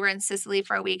wedding. So we were in Sicily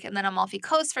for a week and then Amalfi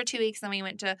Coast for 2 weeks. Then we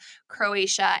went to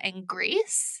Croatia and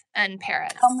Greece and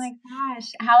Paris. Oh my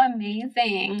gosh. How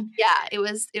amazing. Yeah, it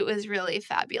was really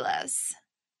fabulous.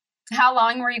 How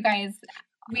long were you guys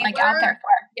out there for?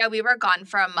 Yeah, we were gone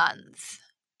for a month.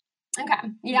 Okay.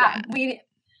 Yeah.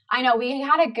 I know we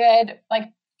had a good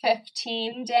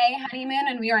 15-day honeymoon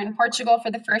and we were in Portugal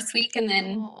for the first week and then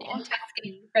in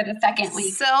Tuscany for the second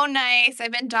week. So nice.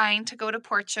 I've been dying to go to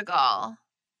Portugal.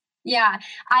 Yeah,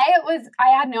 I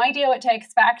had no idea what to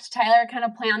expect. Tyler kind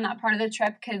of planned that part of the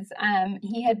trip because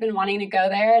he had been wanting to go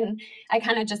there and I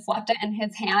kind of just left it in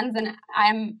his hands. And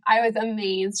I was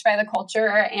amazed by the culture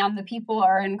and the people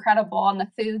are incredible and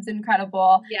the food's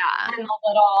incredible. Yeah. And the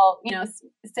little,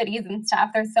 cities and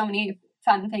stuff. There's so many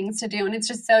fun things to do and it's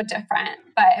just so different,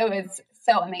 but it was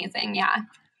so amazing. Yeah.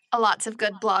 Lots of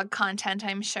good blog content,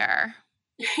 I'm sure.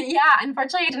 Yeah,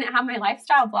 unfortunately I didn't have my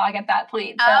lifestyle blog at that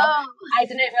point, so I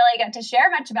didn't really get to share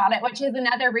much about it, which is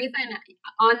another reason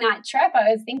on that trip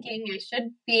I was thinking I should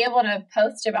be able to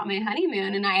post about my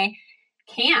honeymoon and I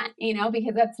can't,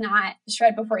 because that's not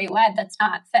shred before you wed, that's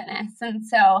not fitness. And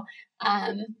so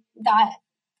that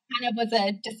kind of was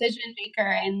a decision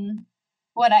maker in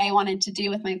what I wanted to do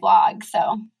with my blog.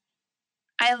 So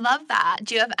I love that.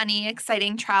 Do you have any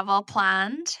exciting travel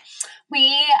planned?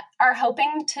 We are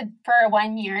hoping for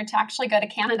 1 year to actually go to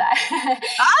Canada.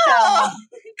 Oh,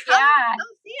 come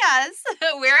see us.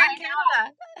 We're in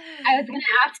Canada. I was going to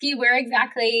ask you where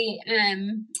exactly,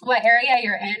 what area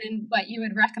you're in and what you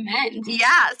would recommend.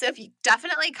 Yeah, so if you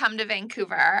definitely come to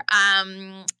Vancouver,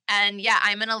 and yeah,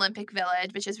 I'm in Olympic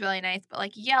Village, which is really nice, but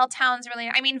like Yaletown's really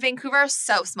nice. I mean, Vancouver is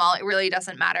so small, it really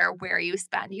doesn't matter where you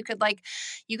spend. You could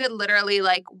literally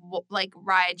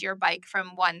ride your bike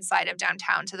from one side of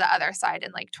downtown to the other side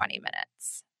in 20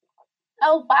 minutes.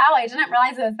 Oh, wow. I didn't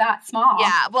realize it was that small.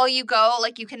 Yeah. Well, you go,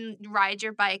 you can ride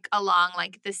your bike along,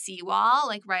 the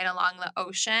seawall, right along the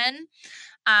ocean.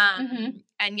 And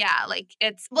yeah,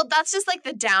 that's just,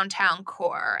 the downtown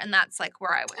core. And that's,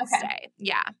 where I would stay.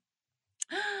 Yeah.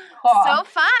 Cool. So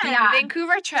fun. Yeah.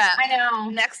 Vancouver trip. I know.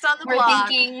 Next on the We're blog.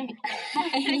 thinking,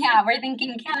 we're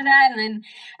thinking Canada and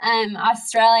then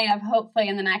Australia, hopefully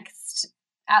in the next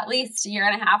at least year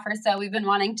and a half or so. We've been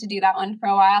wanting to do that one for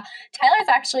a while. Tyler's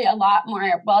actually a lot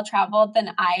more well-traveled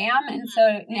than I am. And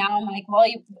so now I'm like, well,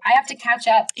 I have to catch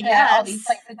up to all these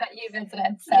places that you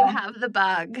visited. So you have the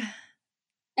bug.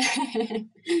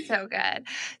 So good.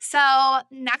 So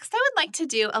next I would like to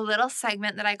do a little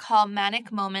segment that I call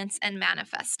Manic Moments and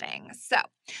Manifesting. So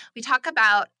we talk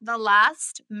about the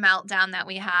last meltdown that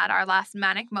we had, our last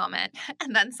manic moment,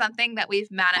 and then something that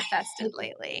we've manifested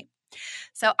lately.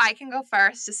 So I can go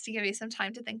first just to give you some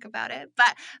time to think about it.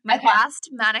 But my last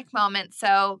manic moment,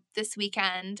 so this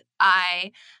weekend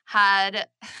I had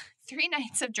 3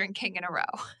 nights of drinking in a row.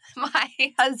 My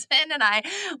husband and I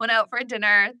went out for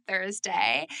dinner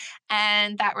Thursday,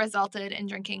 and that resulted in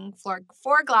drinking 4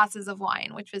 glasses of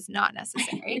wine, which was not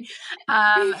necessary.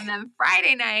 And then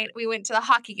Friday night, we went to the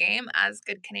hockey game, as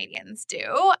good Canadians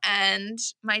do. And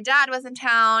my dad was in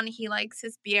town. He likes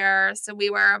his beer. So we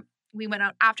went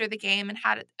out after the game and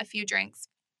had a few drinks.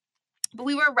 But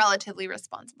we were relatively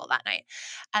responsible that night.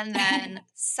 And then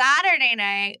Saturday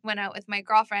night, went out with my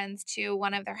girlfriends to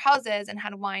one of their houses and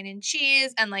had wine and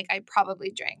cheese. And I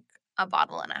probably drank a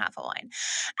bottle and a half of wine.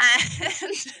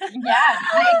 And yeah,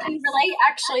 I can relate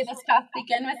actually this past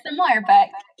weekend with some more, but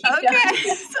keep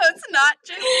going. So it's not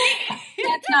just me.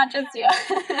 It's not just you.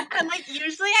 And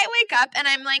usually I wake up and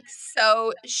I'm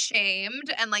so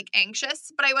shamed and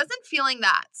anxious, but I wasn't feeling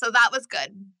that. So that was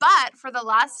good. But for the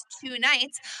last 2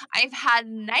 nights, I've had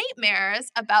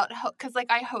nightmares about, because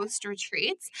I host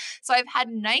retreats. So I've had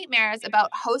nightmares about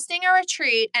hosting a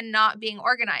retreat and not being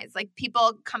organized.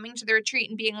 People coming to the retreat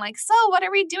and being so what are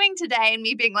we doing today? And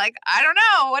me being I don't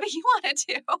know. What do you want to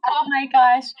do? Oh my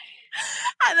gosh.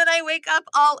 And then I wake up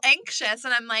all anxious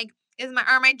and I'm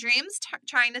are my dreams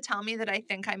trying to tell me that I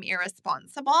think I'm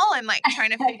irresponsible? I'm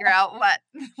trying to figure out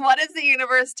what is the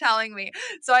universe telling me?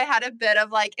 So I had a bit of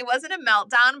it wasn't a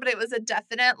meltdown, but it was a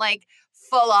definite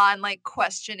full on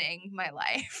questioning my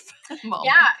life moment.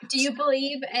 Yeah. Do you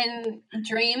believe in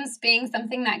dreams being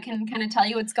something that can kind of tell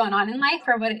you what's going on in life,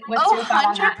 or what's your thought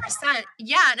on that? 100%.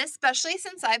 Yeah. And especially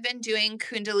since I've been doing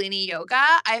Kundalini yoga,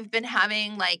 I've been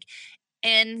having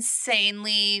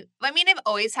insanely, I've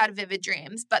always had vivid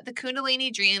dreams, but the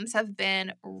Kundalini dreams have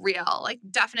been real,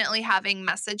 definitely having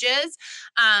messages.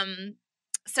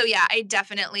 So yeah, I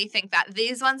definitely think that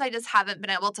these ones I just haven't been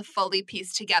able to fully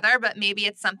piece together, but maybe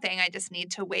it's something I just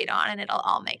need to wait on and it'll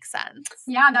all make sense.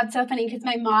 Yeah, that's so funny because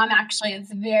my mom actually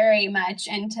is very much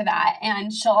into that,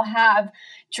 and she'll have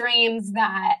dreams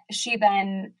that she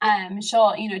then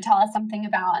she'll tell us something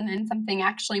about, and then something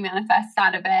actually manifests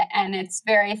out of it, and it's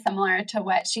very similar to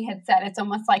what she had said. It's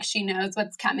almost like she knows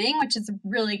what's coming, which is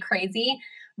really crazy.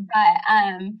 But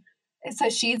so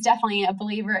she's definitely a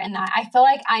believer in that. I feel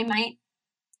like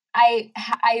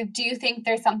I do think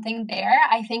there's something there.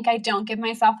 I think I don't give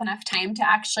myself enough time to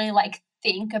actually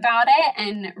think about it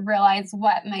and realize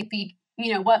what might be,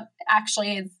 what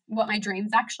actually is what my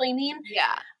dreams actually mean.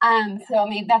 Yeah. So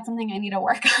maybe that's something I need to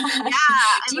work on. Yeah.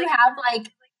 Do you have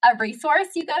a resource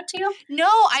you go to? No,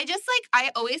 I just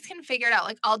I always can figure it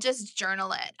out. I'll just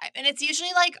journal it. And it's usually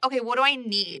okay, what do I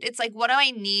need? It's what do I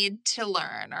need to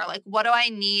learn? Or what do I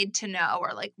need to know?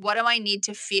 Or what do I need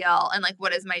to feel? And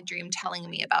what is my dream telling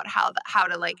me about how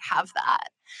to have that?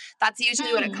 That's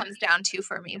usually what it comes down to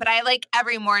for me. But I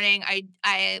every morning I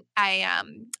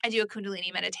do a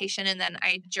Kundalini meditation, and then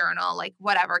I journal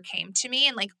whatever came to me,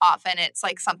 and often it's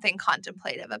something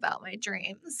contemplative about my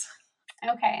dreams.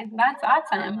 Okay, that's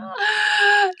awesome.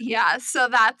 Yeah, so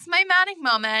that's my manic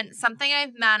moment, something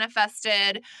I've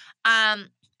manifested. I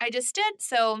just did.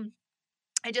 So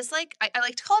I just I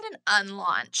like to call it an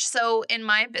unlaunch. So in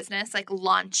my business,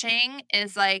 launching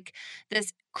is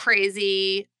this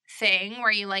crazy thing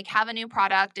where you have a new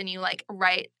product and you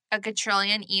write a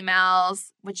quadrillion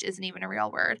emails, which isn't even a real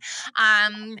word.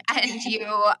 And you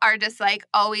are just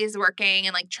always working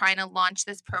and trying to launch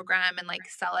this program and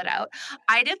sell it out.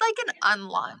 I did an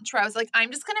unlaunch where I was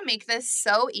I'm just going to make this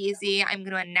so easy. I'm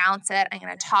going to announce it. I'm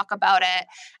going to talk about it.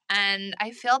 And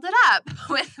I filled it up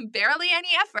with barely any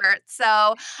effort. So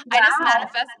wow. I just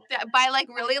manifested by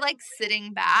really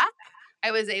sitting back. I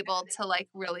was able to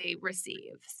really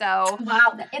receive. So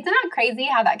wow, isn't that crazy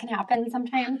how that can happen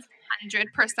sometimes? 100%.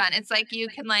 It's you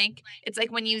can it's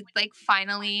when you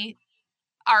finally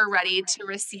are ready to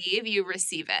receive, you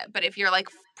receive it. But if you're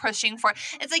pushing for,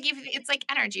 it's it's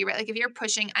energy, right? If you're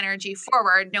pushing energy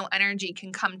forward, no energy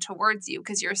can come towards you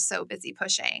because you're so busy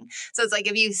pushing. So it's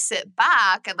if you sit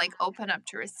back and open up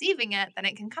to receiving it, then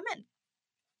it can come in.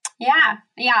 Yeah,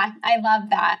 I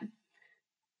love that.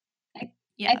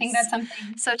 I think that's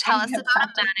something. So tell us about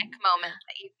a manic moment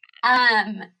that you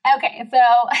Okay, so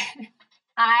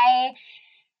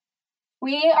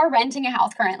we are renting a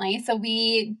house currently, so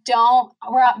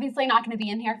we're obviously not going to be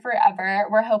in here forever.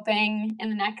 We're hoping in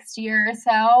the next year or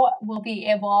so we'll be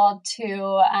able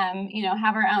to,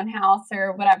 have our own house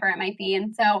or whatever it might be.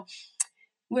 And so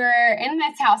we're in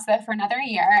this house though for another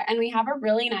year, and we have a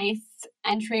really nice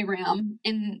entry room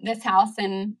in this house,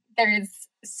 and there's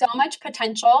so much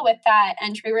potential with that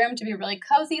entry room to be a really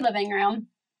cozy living room.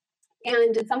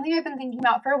 And it's something I've been thinking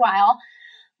about for a while.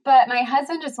 But my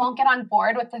husband just won't get on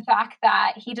board with the fact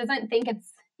that he doesn't think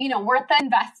it's, worth the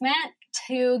investment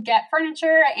to get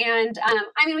furniture. And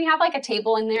we have like a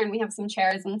table in there and we have some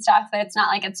chairs and stuff, but it's not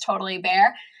like it's totally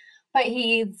bare. But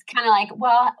he's kind of like,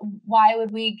 well, why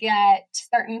would we get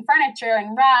certain furniture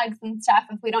and rugs and stuff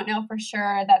if we don't know for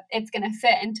sure that it's going to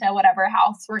fit into whatever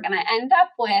house we're going to end up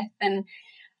with? And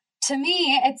to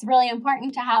me, it's really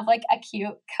important to have like a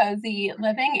cute, cozy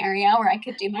living area where I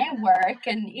could do my work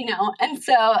and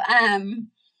so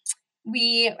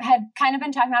we had kind of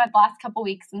been talking about it the last couple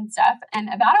weeks and stuff. And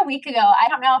about a week ago, I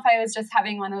don't know if I was just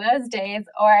having one of those days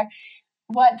or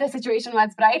what the situation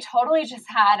was, but I totally just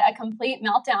had a complete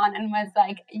meltdown and was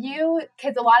like,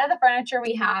 because a lot of the furniture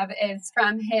we have is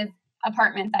from his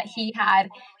apartment that he had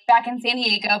back in San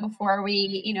Diego before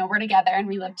we, were together and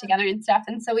we lived together and stuff.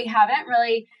 And so we haven't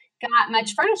really got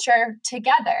much furniture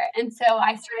together. And so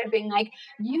I started being like,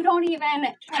 you don't even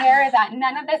care that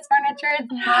none of this furniture is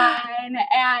mine.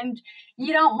 And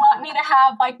you don't want me to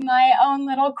have like my own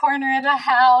little corner of the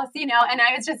house, and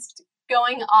I was just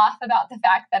going off about the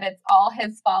fact that it's all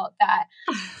his fault that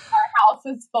our house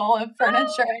is full of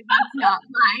furniture and it's not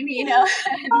mine,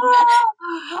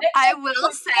 I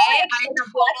will say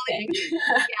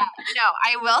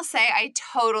I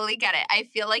totally get it. I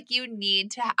feel like you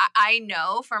need to, I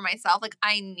know for myself, like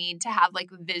I need to have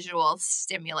like visual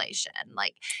stimulation.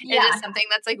 Like it is something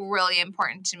that's like really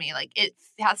important to me. Like it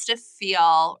has to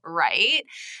feel right.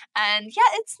 And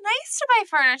yeah, it's nice to buy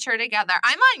furniture together.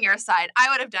 I'm on your side. I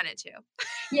would have done it too.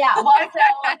 Yeah, well, so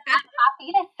I'm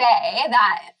happy to say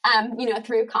that,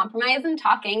 through compromise and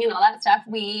talking and all that stuff,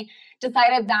 we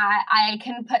decided that I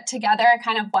can put together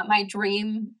kind of what my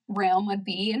dream room would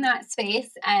be in that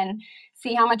space and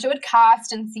see how much it would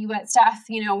cost and see what stuff,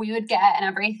 we would get and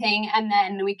everything. And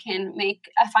then we can make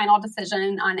a final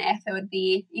decision on if it would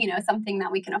be, something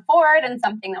that we can afford and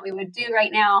something that we would do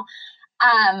right now.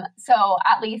 So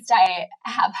at least I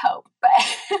have hope, but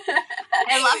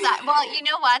I love that. Well, you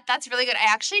know what? That's really good.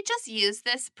 I actually just used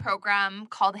this program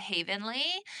called Havenly,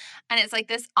 and it's like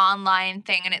this online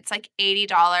thing, and it's like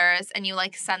 $80, and you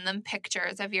like send them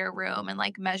pictures of your room and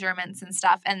like measurements and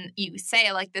stuff. And you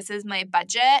say like, this is my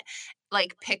budget,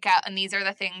 like pick out, and these are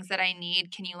the things that I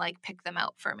need. Can you like pick them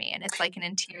out for me? And it's like an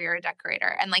interior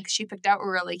decorator. And like, she picked out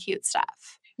really cute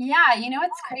stuff. Yeah,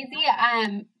 it's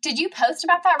crazy. Did you post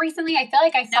about that recently? I feel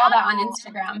like I saw that on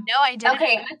Instagram. No, I didn't.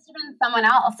 Okay, it must have been someone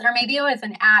else, or maybe it was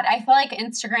an ad. I feel like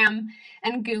Instagram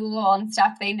and Google and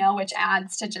stuff, they know which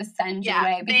ads to just send you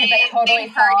away because I totally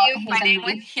heard you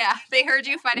fighting they heard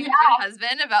you fighting with your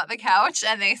husband about the couch,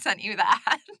 and they sent you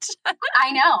that.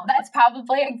 I know. That's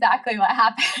probably exactly what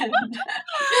happened.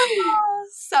 Oh,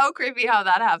 so creepy how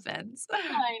that happens.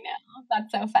 I know.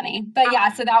 That's so funny. But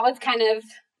yeah, so that was kind of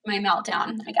my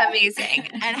meltdown, I guess. Amazing.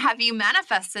 And have you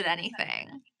manifested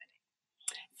anything?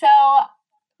 So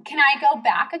can I go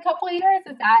back a couple of years?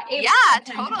 Is that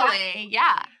totally.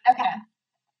 Yeah. Okay.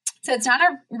 So it's not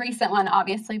a recent one,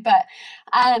 obviously, but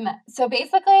so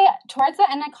basically towards the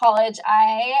end of college,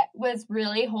 I was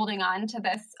really holding on to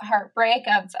this heartbreak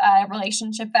of a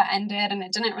relationship that ended, and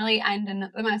it didn't really end in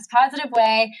the most positive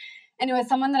way. And it was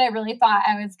someone that I really thought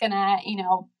I was going to,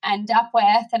 end up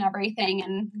with and everything.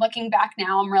 And looking back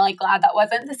now, I'm really glad that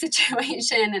wasn't the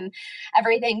situation and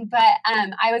everything. But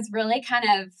I was really kind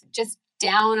of just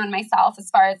down on myself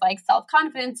as far as like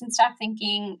self-confidence and stuff,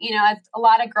 thinking, as a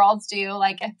lot of girls do,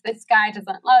 like if this guy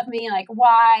doesn't love me, like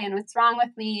why and what's wrong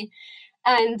with me?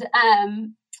 And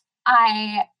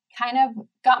I kind of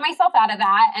got myself out of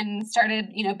that and started,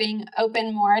 being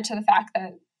open more to the fact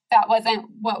that that wasn't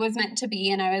what was meant to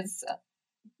be. And I was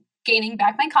gaining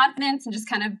back my confidence and just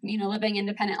kind of, living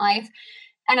independent life.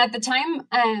 And at the time,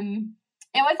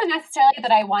 it wasn't necessarily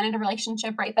that I wanted a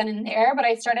relationship right then and there, but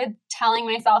I started telling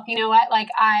myself, you know what, like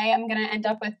I am going to end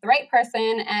up with the right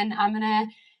person, and I'm going to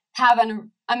have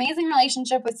an amazing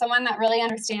relationship with someone that really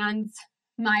understands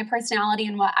my personality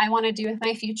and what I want to do with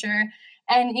my future.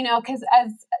 And, because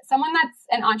as someone that's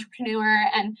an entrepreneur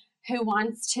and who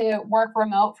wants to work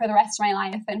remote for the rest of my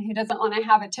life and who doesn't want to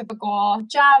have a typical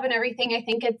job and everything, I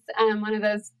think it's one of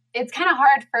those, it's kind of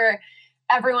hard for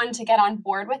everyone to get on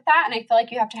board with that. And I feel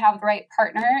like you have to have the right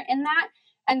partner in that.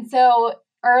 And so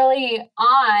early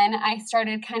on, I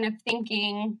started kind of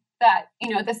thinking that,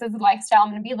 this is the lifestyle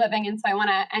I'm going to be living. And so I want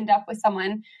to end up with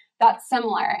someone that's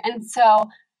similar. And so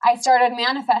I started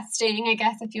manifesting, I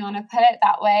guess, if you want to put it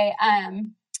that way,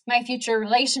 my future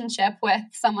relationship with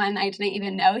someone I didn't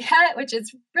even know yet, which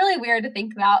is really weird to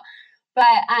think about. But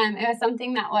it was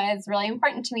something that was really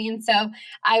important to me. And so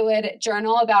I would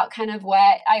journal about kind of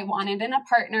what I wanted in a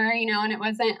partner, and it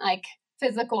wasn't like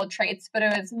physical traits, but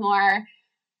it was more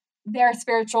their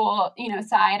spiritual,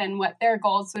 side and what their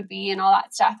goals would be and all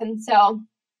that stuff. And so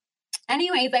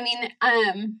anyways,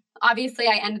 obviously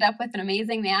I ended up with an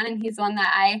amazing man, and he's one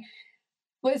that I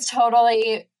was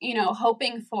totally,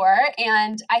 hoping for.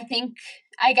 And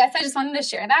I guess I just wanted to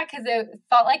share that because it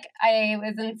felt like I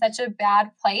was in such a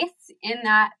bad place in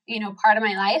that, part of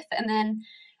my life. And then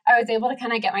I was able to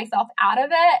kind of get myself out of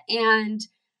it and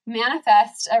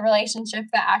manifest a relationship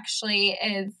that actually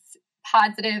is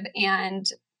positive and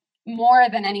more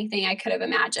than anything I could have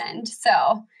imagined.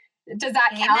 So does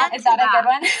that count? Is that a good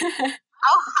one?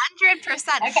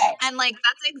 100%. Okay. And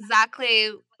that's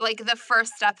exactly the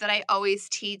first step that I always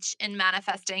teach in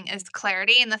manifesting is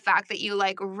clarity, and the fact that you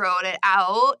wrote it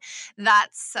out.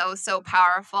 That's so, so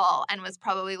powerful, and was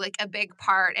probably a big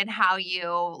part in how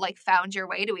you found your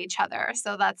way to each other.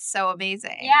 So that's so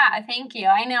amazing. Yeah. Thank you.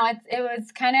 I know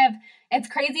it's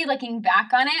crazy looking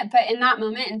back on it, but in that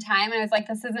moment in time, I was like,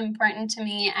 this is important to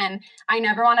me, and I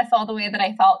never want to feel the way that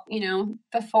I felt,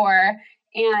 before.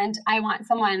 And I want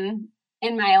someone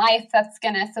in my life that's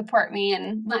going to support me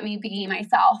and let me be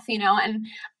myself, and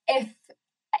if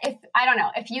I don't know,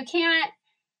 if you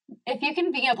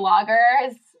can be a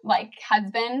blogger's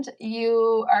husband,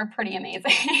 you are pretty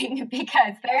amazing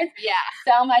because there's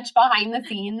so much behind the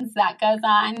scenes that goes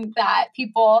on that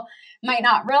people might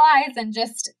not realize, and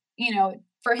just,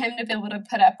 for him to be able to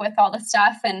put up with all the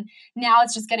stuff. And now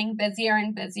it's just getting busier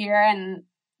and busier, and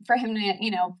for him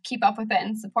to, keep up with it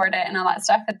and support it and all that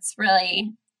stuff, it's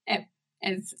really,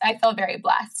 I feel very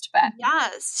blessed. But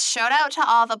yes, shout out to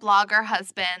all the blogger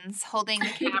husbands holding the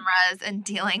cameras and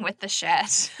dealing with the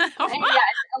shit.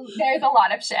 There's a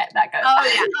lot of shit that goes on. Oh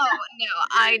yeah. Oh no,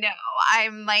 I know.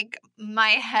 I'm my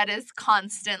head is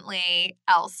constantly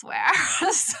elsewhere.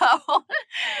 So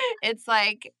it's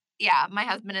my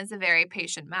husband is a very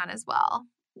patient man as well.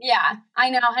 Yeah, I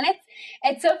know. And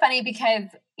it's so funny because,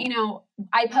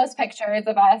 I post pictures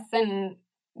of us and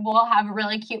we'll have a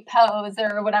really cute pose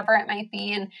or whatever it might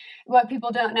be. And what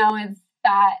people don't know is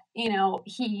that,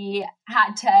 he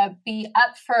had to be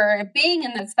up for being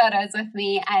in those photos with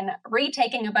me and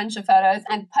retaking a bunch of photos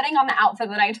and putting on the outfit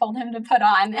that I told him to put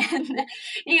on. And,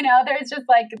 there's just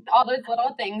all those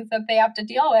little things that they have to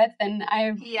deal with. And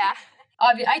I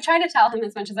try to tell him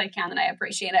as much as I can that I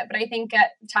appreciate it, but I think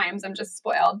at times I'm just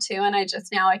spoiled too, and I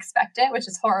just now expect it, which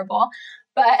is horrible.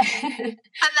 But and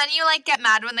then you get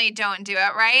mad when they don't do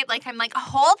it right. I'm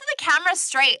hold the camera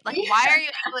straight. Why are you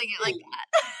angling it like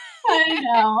that? I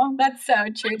know, that's so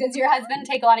true. Does your husband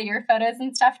take a lot of your photos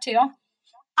and stuff too?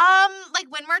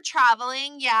 When we're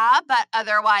traveling, yeah, but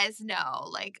otherwise,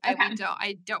 no. Okay.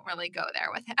 I don't really go there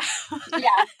with him.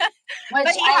 Yeah, but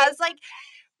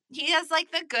he has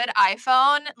the good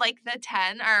iPhone, the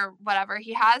 10 or whatever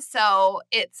he has. So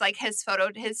it's his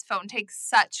phone takes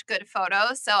such good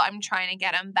photos. So I'm trying to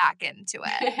get him back into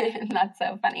it. That's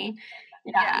so funny.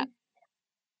 Yeah.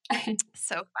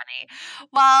 So funny.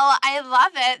 Well, I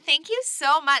love it. Thank you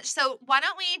so much. So why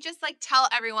don't we just tell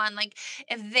everyone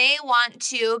if they want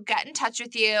to get in touch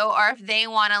with you, or if they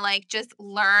want to just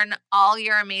learn all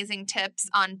your amazing tips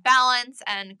on balance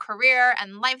and career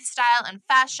and lifestyle and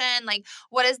fashion,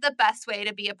 what is the best way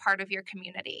to be a part of your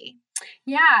community?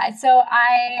 Yeah. So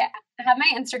I have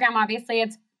my Instagram, obviously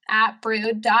it's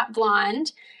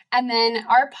 @brood.blonde. And then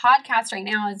our podcast right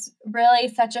now is really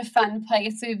such a fun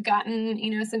place. We've gotten,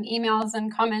 some emails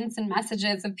and comments and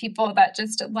messages of people that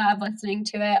just love listening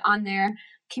to it on their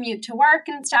commute to work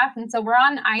and stuff. And so we're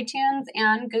on iTunes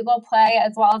and Google Play,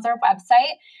 as well as our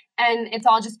website. And it's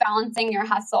all just balancing your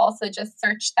hustle. So just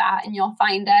search that and you'll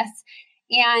find us.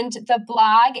 And the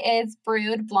blog is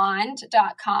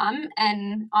broodblonde.com.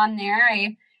 And on there,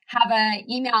 I have an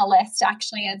email list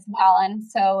actually as well. And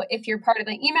so if you're part of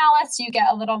the email list, you get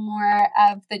a little more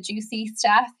of the juicy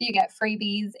stuff. You get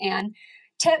freebies and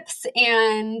tips.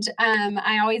 And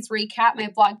I always recap my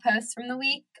blog posts from the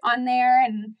week on there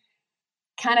and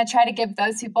kind of try to give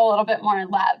those people a little bit more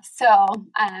love. So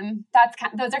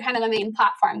those are kind of the main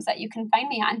platforms that you can find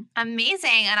me on.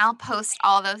 Amazing. And I'll post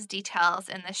all those details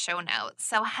in the show notes.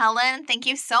 So Helen, thank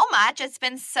you so much. It's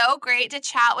been so great to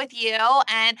chat with you.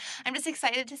 And I'm just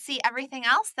excited to see everything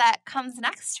else that comes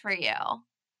next for you.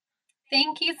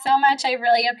 Thank you so much. I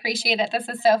really appreciate it. This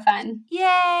is so fun.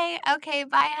 Yay. Okay.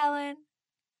 Bye, Helen.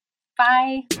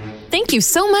 Bye. Thank you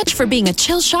so much for being a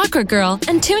chill chakra girl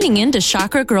and tuning in to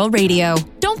Chakra Girl Radio.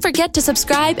 Don't forget to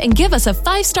subscribe and give us a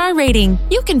 5-star rating.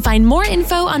 You can find more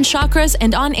info on chakras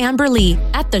and on Amber Lee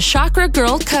at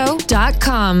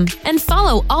thechakragirlco.com. And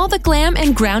follow all the glam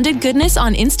and grounded goodness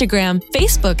on Instagram,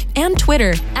 Facebook, and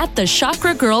Twitter at The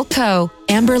Chakra Girl Co.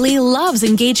 Amber Lee loves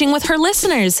engaging with her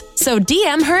listeners, so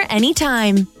DM her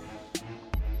anytime.